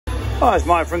Hi, it's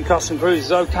Mike from Custom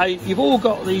Cruisers. Okay, you've all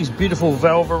got these beautiful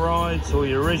Velva rides or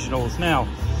your originals. Now,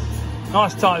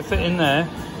 nice tight fit in there.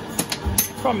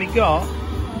 Probably got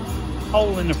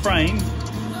hole in the frame.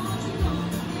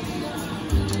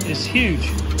 It's huge.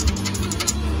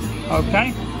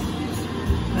 Okay.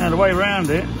 Now the way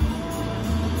around it,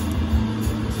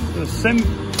 a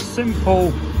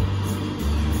simple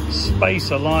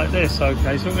spacer like this.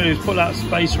 Okay, so what we're going to do is put that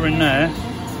spacer in there.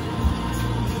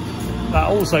 That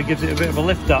also gives it a bit of a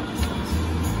lift up.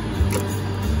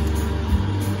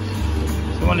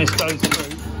 So when this goes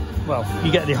through, well,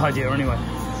 you get the idea anyway.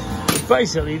 But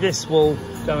basically this will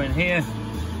go in here.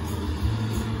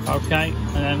 Okay,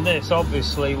 and then this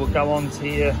obviously will go onto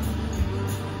your,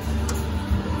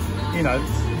 you know,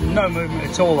 no movement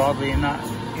at all hardly in that,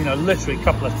 you know, literally a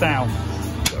couple of thou.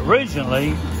 But originally,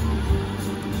 you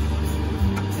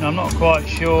know, I'm not quite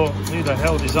sure who the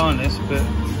hell designed this, but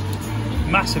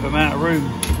massive amount of room,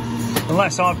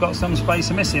 unless I've got some space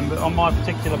missing, but on my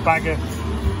particular bagger,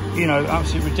 you know,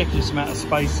 absolutely ridiculous amount of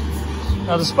space.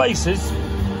 Now the spacers,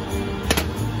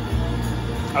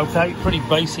 okay, pretty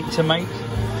basic to make.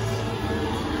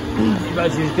 You've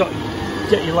actually got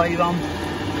get your lathe on.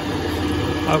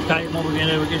 Okay, and what we're going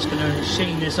to do, we're just going to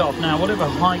sheen this off. Now, whatever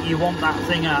height you want that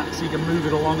thing at, so you can move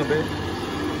it along a bit.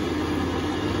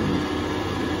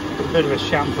 Put a bit of a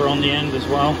chamfer on the end as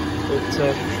well,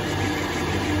 but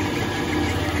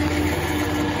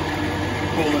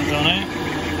Ballings on it.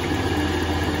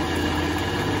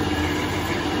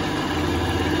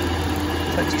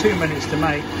 Takes 2 minutes to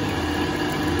make.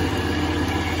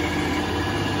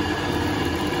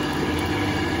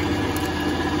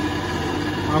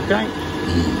 Okay,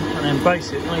 and then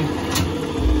basically,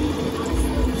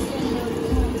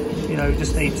 you know,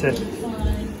 just need to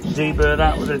deburr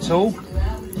that with a tool.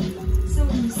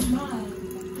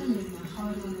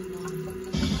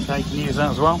 Okay, you can use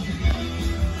that as well.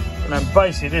 And then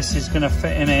basically this is going to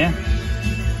fit in here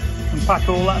and pack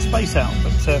all that space out.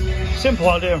 But simple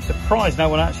idea. I'm surprised no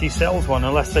one actually sells one,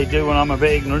 unless they do and I'm a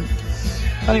bit ignorant.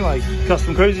 Anyway,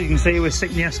 Custom Cruisers, you can see we're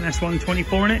sticking the S&S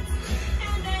 124 in it.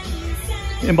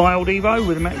 In my old Evo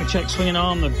with the Mecma swinging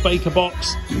arm, the Baker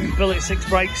box, billet 6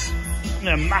 brakes. You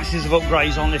know, masses of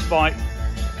upgrades on this bike.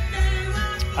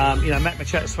 You know, Mecma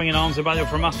swinging arms are valuable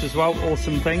from us as well,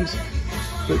 awesome things.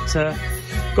 But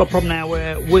got a problem now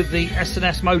where with the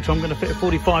S&S motor I'm going to fit a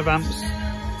 45 amps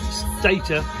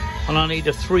stator, and I need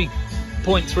a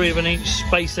 3.3 of an inch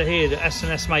spacer here, the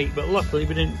S&S mate. But luckily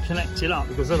we didn't connect it up,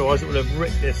 because otherwise it would have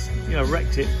wrecked this, you know,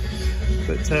 wrecked it.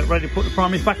 But ready to put the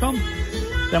primaries back on.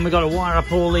 Then we've got to wire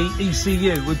up all the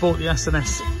ECU. We bought the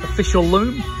S&S official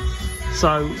loom,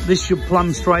 so this should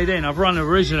plumb straight in. I've run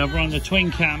the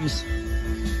twin cams,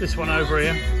 this one over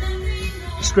here,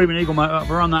 Screaming Eagle motor. I've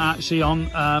run that actually on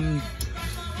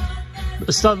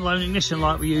the standalone ignition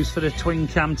light we use for the twin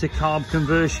cam to carb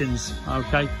conversions.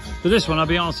 Okay, but this one, I'll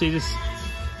be honest with you, this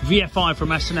VFI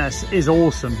from S&S is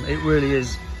awesome. It really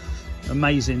is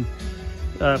amazing.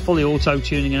 Fully auto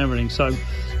tuning and everything. So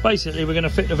basically we're going to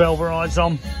fit the Velva rides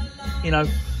on, you know,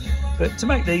 but to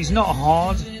make these not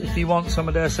hard. If you want some,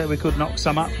 I dare say we could knock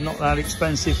some up, not that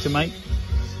expensive to make,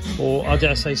 or I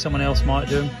dare say someone else might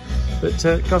do them. But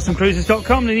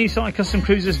customcruisers.com, the new site,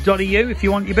 customcruisers.eu, if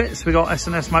you want your bits. We've got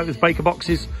S&S motors, Baker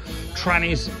boxes,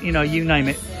 trannies, you know, you name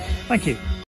it. Thank you.